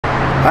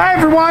Hi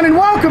everyone, and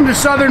welcome to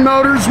Southern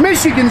Motors,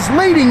 Michigan's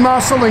leading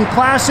muscle and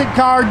classic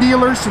car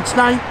dealer since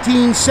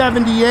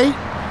 1978.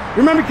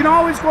 Remember, you can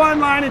always go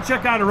online and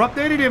check out our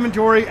updated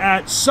inventory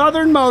at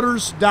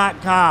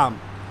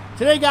southernmotors.com.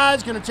 Today,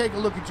 guys, going to take a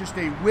look at just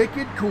a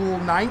wicked cool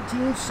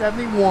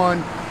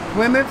 1971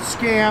 Plymouth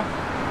Scamp.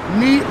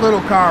 Neat little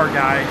car,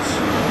 guys.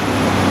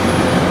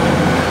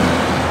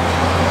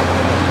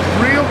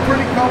 Real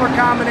pretty color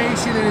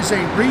combination. It is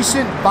a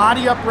recent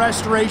body up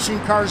restoration.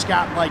 Car's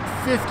got like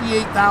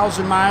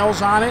 58,000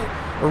 miles on it,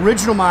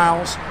 original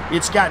miles.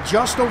 It's got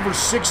just over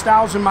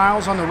 6,000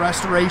 miles on the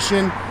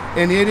restoration,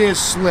 and it is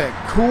slick.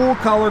 Cool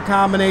color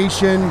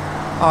combination.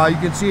 You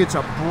can see it's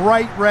a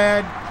bright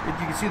red. You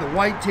can see the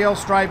white tail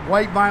stripe,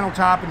 white vinyl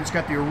top, and it's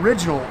got the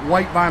original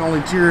white vinyl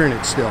interior in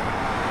it still.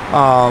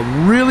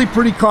 Really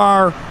pretty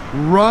car.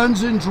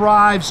 Runs and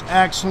drives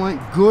excellent.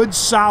 Good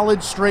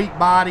solid straight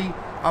body.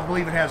 I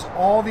believe it has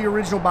all the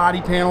original body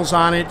panels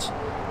on it.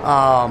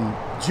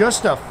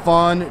 Just a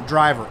fun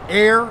driver.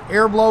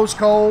 Air blows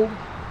cold.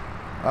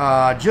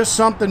 Just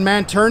something,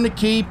 man. Turn the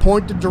key,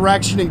 point the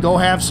direction, and go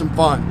have some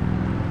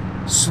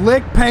fun.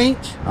 Slick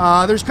paint.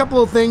 There's a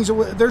couple of things.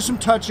 There's some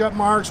touch-up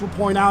marks we'll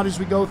point out as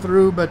we go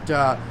through, but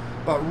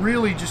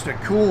really just a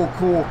cool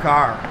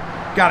car.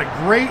 Got a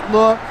great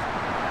look.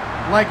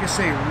 Like I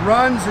say,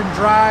 runs and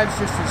drives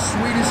just as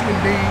sweet as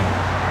can be.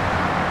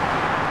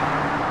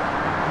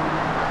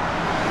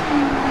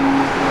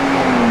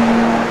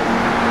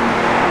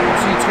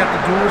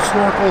 Dual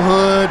snorkel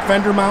hood,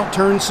 fender mount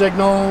turn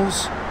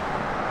signals,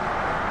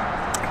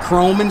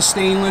 chrome and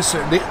stainless.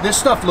 This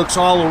stuff looks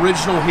all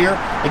original here.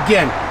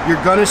 Again,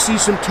 you're gonna see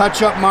some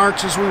touch-up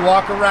marks as we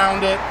walk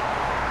around it.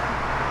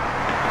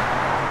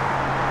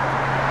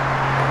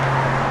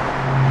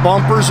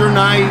 Bumpers are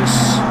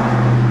nice.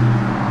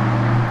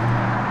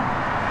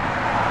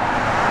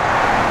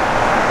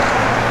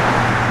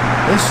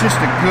 It's just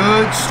a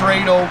good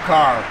straight old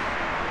car.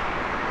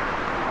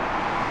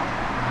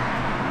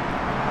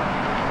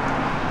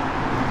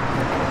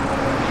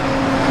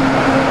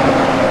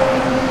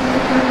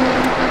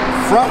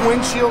 Front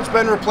windshield's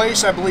been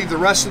replaced. I believe the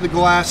rest of the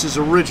glass is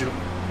original.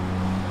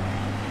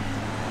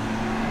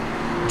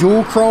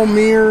 Dual chrome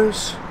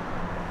mirrors.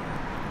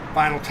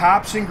 Vinyl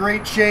top's in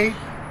great shape.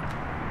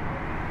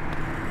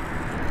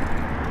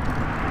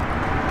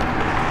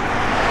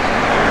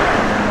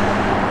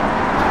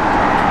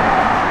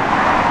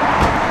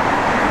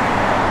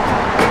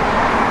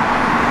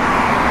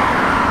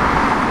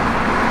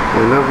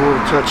 Another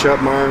little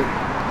touch-up mark.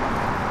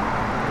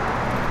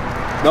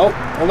 Nope.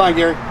 Hold on,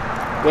 Gary.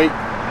 Wait.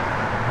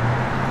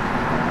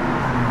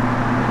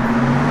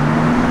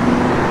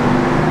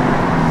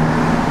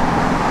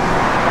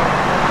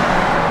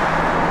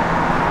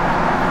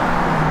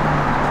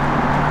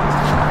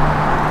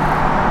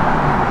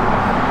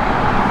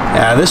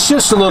 Yeah, this is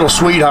just a little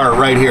sweetheart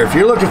right here. If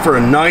you're looking for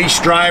a nice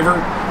driver,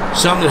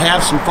 something to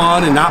have some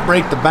fun and not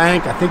break the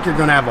bank, I think you're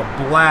going to have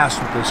a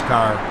blast with this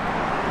car.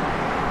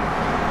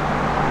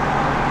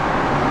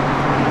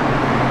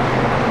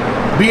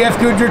 BF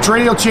Goodrich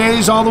Radial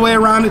TAs all the way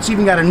around. It's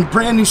even got a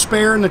brand new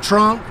spare in the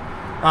trunk.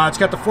 It's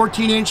got the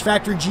 14-inch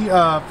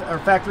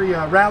factory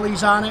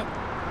rallies on it.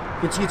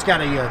 You can see it's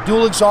got a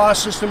dual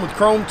exhaust system with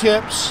chrome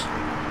tips.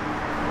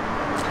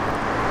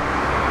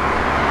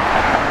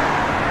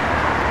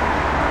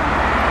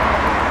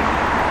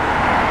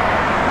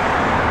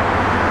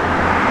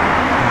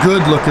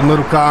 Good looking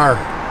little car.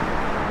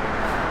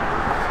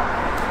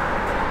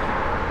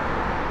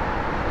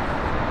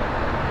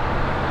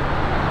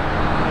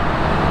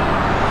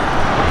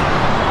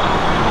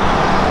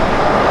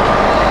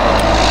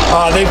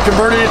 They've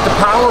converted it to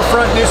power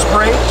front disc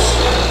brakes.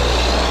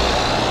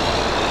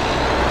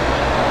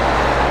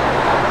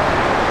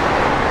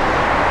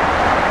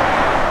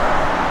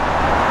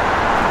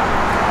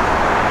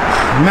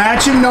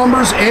 Matching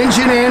numbers,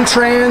 engine and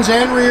trans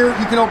and rear.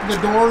 You can open the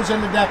doors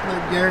and the deck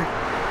lid, Gary.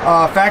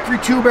 Factory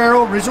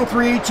 2-barrel, original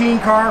 318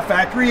 car,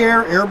 factory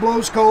air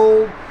blows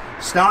cold,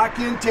 stock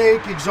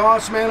intake,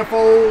 exhaust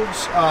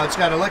manifolds. It's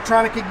got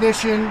electronic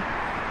ignition,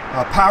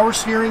 power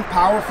steering,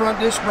 power front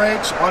disc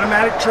brakes,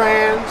 automatic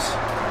trans.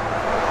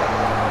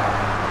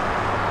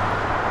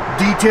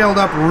 Detailed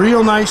up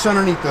real nice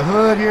underneath the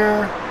hood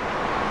here.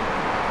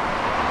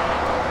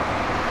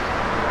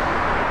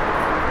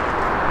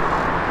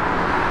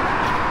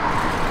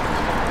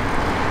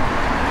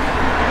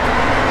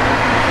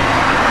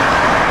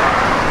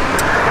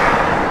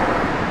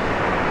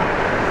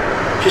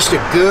 Just a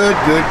good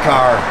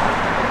car.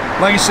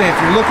 Like I say,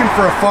 if you're looking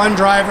for a fun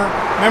driver,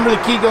 remember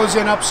the key goes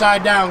in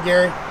upside down,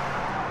 Gary.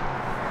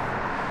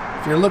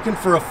 If you're looking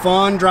for a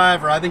fun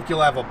driver, I think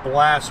you'll have a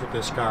blast with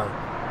this car.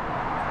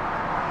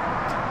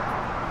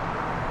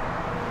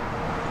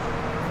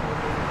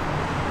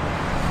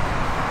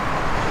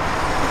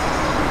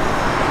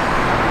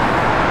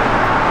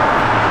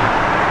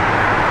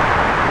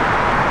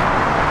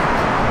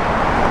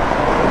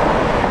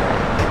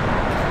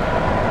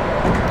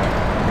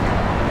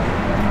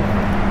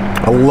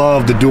 I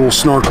love the dual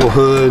snorkel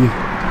hood.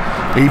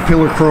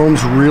 A-pillar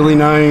chrome's really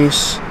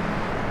nice.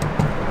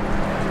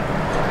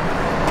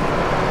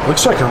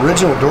 Looks like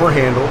original door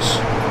handles.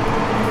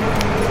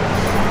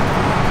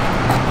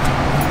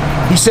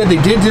 He said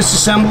they did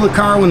disassemble the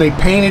car when they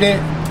painted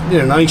it. Did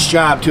a nice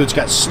job too. It's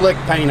got slick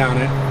paint on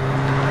it.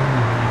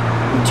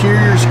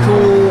 Interior's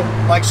cool.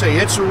 Like I say,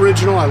 it's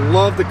original. I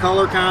love the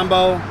color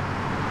combo.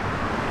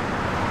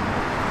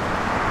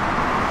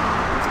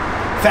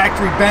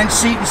 Factory bench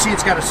seat. You see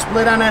it's got a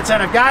split on that side.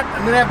 I'm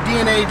gonna have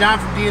DNA, Don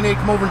from DNA,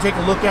 come over and take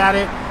a look at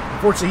it.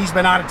 Unfortunately, he's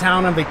been out of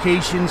town on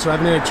vacation, so I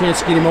haven't had a chance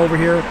to get him over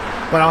here.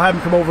 But I'll have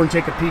him come over and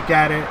take a peek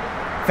at it.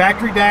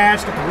 Factory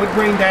dash, got the wood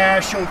grain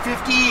dash, showing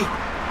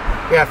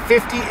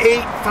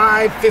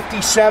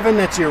 58,557.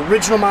 That's the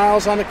original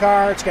miles on the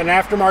car. It's got an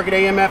aftermarket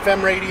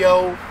AM/FM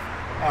radio.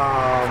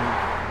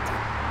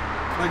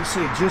 Like I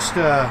say,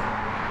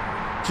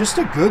 just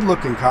a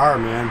good-looking car,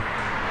 man.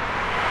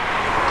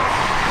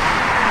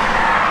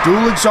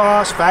 Dual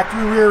exhaust,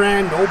 factory rear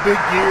end, no big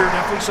gear.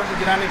 Definitely something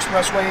to get on the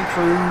expressway and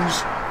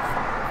cruise.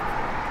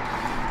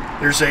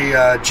 There's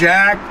a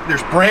jack.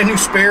 There's brand new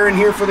spare in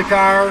here for the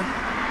car.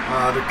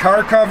 The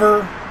car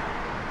cover.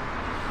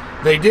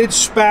 They did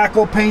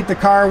spackle paint the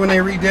car when they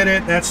redid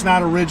it. That's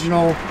not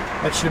original.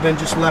 That should have been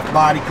just left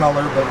body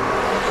color. But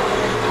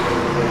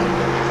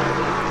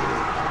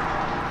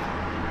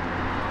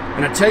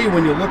and I tell you,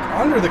 when you look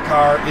under the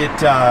car,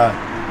 it's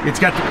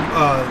got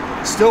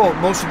still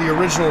most of the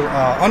original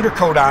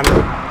undercoat on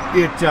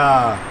it.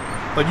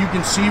 But you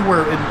can see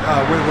where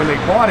when they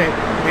bought it,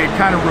 they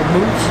kind of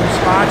removed some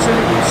spots in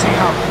it. You can see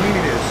how clean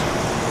it is.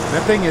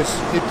 That thing is,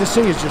 this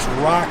thing is just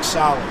rock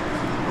solid.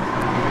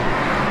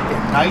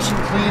 Nice and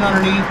clean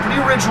underneath. Pretty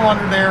original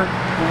under there.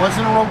 It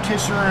wasn't a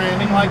rotisserie or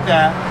anything like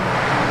that.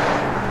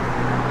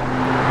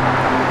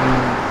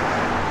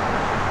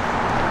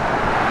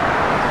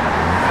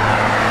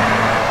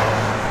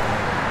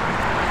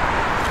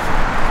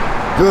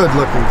 Good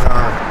looking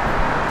car.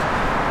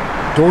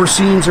 Door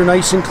seams are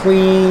nice and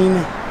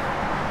clean.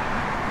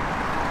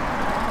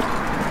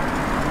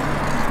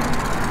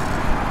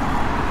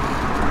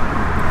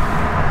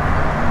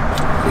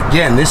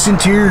 Again, this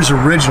interior is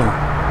original.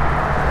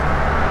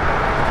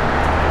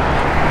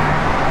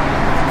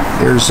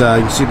 There's, you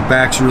can see the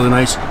back's really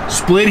nice.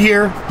 Split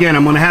here. Again,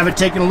 I'm going to have it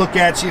taken a look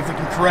at, see if we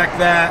can correct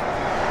that.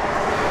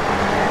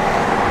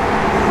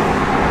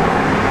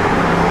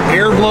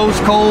 Air blows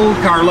cold.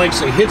 Car, like I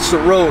say, hits the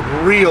road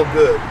real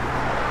good.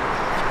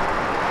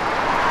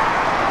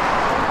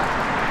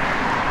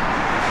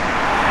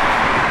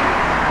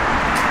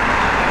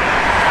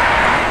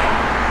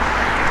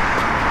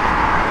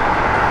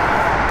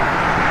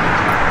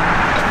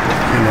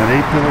 And that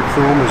 8-pillar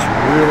chrome is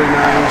really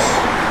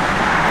nice.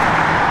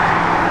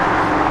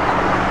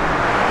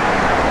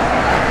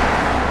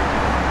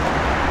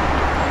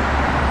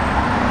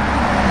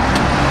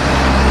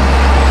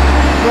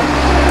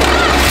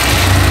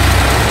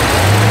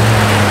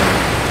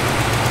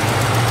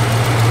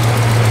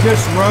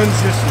 Just runs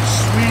just as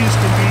sweet as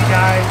can be,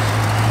 guys.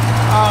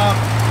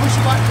 Push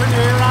the button, turn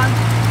your air on.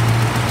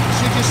 You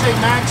should just say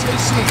max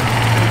AC. There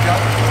you go.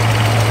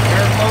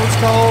 Air blows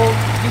cold.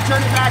 You can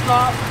turn it back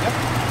off. Yep.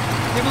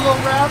 Give it a little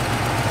rev.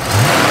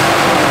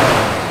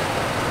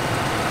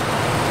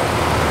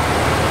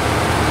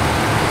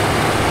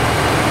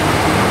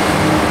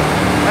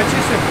 That's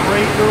just a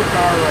great little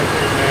car right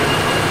there, man.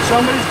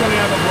 Somebody's going to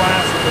have a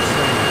blast with this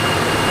thing.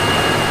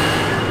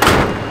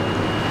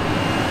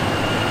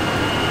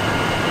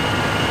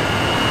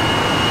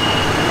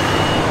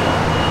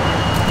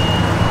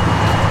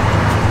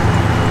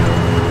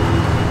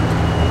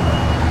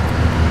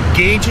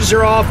 Gauges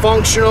are all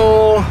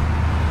functional.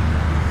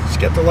 Let's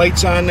get the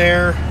lights on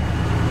there.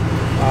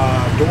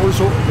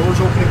 Doors open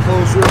and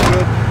close real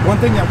good. One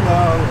thing that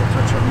we'll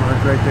touch on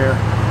mark right there.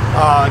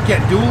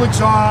 Again, dual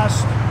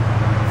exhaust,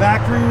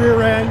 factory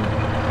rear end.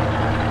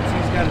 See,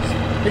 he's got his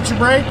picture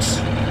brakes.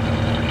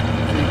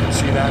 So you can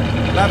see that.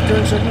 Left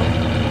turn signal.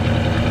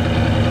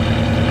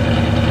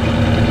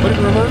 Put it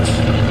in reverse.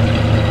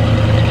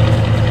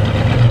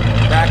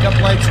 Backup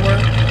lights work.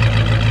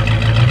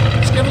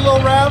 Let's give it a little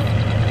rev.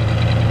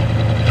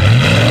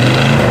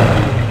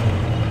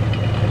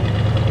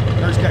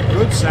 Car's got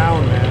good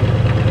sound, man.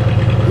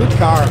 Good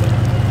car.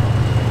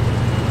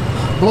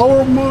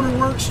 Blower motor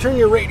works. Turn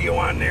your radio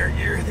on there,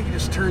 Gear. I think you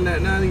just turn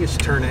that. No, I think you just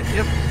turn it.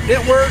 Yep,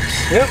 it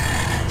works. Yep.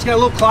 It's got a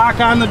little clock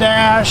on the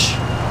dash.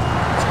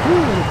 It's a cool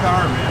little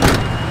car, man.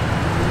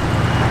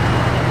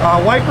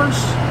 Wipers.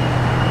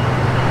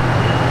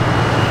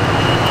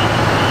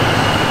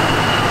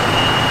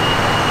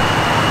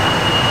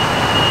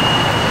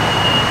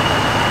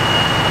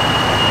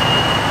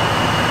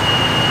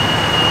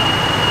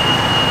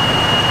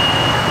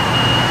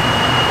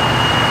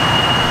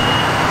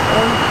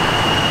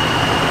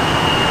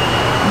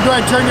 Go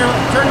ahead,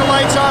 turn the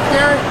lights off,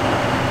 Gary.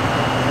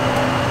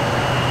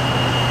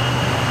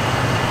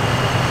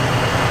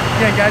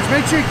 Again, guys,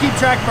 make sure you keep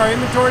track of our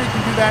inventory. You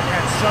can do that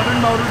at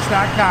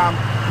southernmotors.com.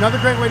 Another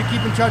great way to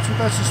keep in touch with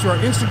us is through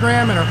our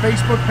Instagram and our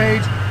Facebook page.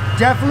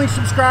 Definitely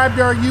subscribe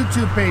to our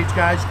YouTube page,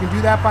 guys. You can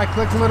do that by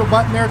clicking the little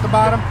button there at the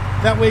bottom.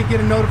 That way you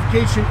get a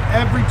notification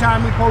every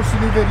time we post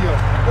a new video.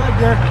 Go ahead,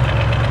 Gary.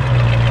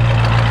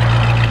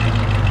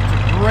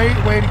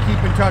 great way to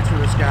keep in touch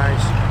with us, guys.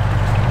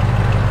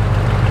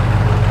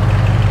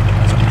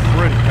 It's a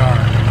pretty car.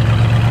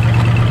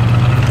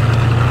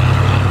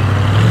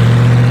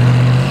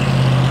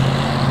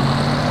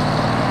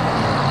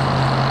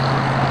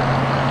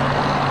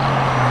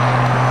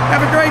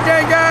 Have a great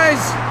day,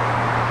 guys.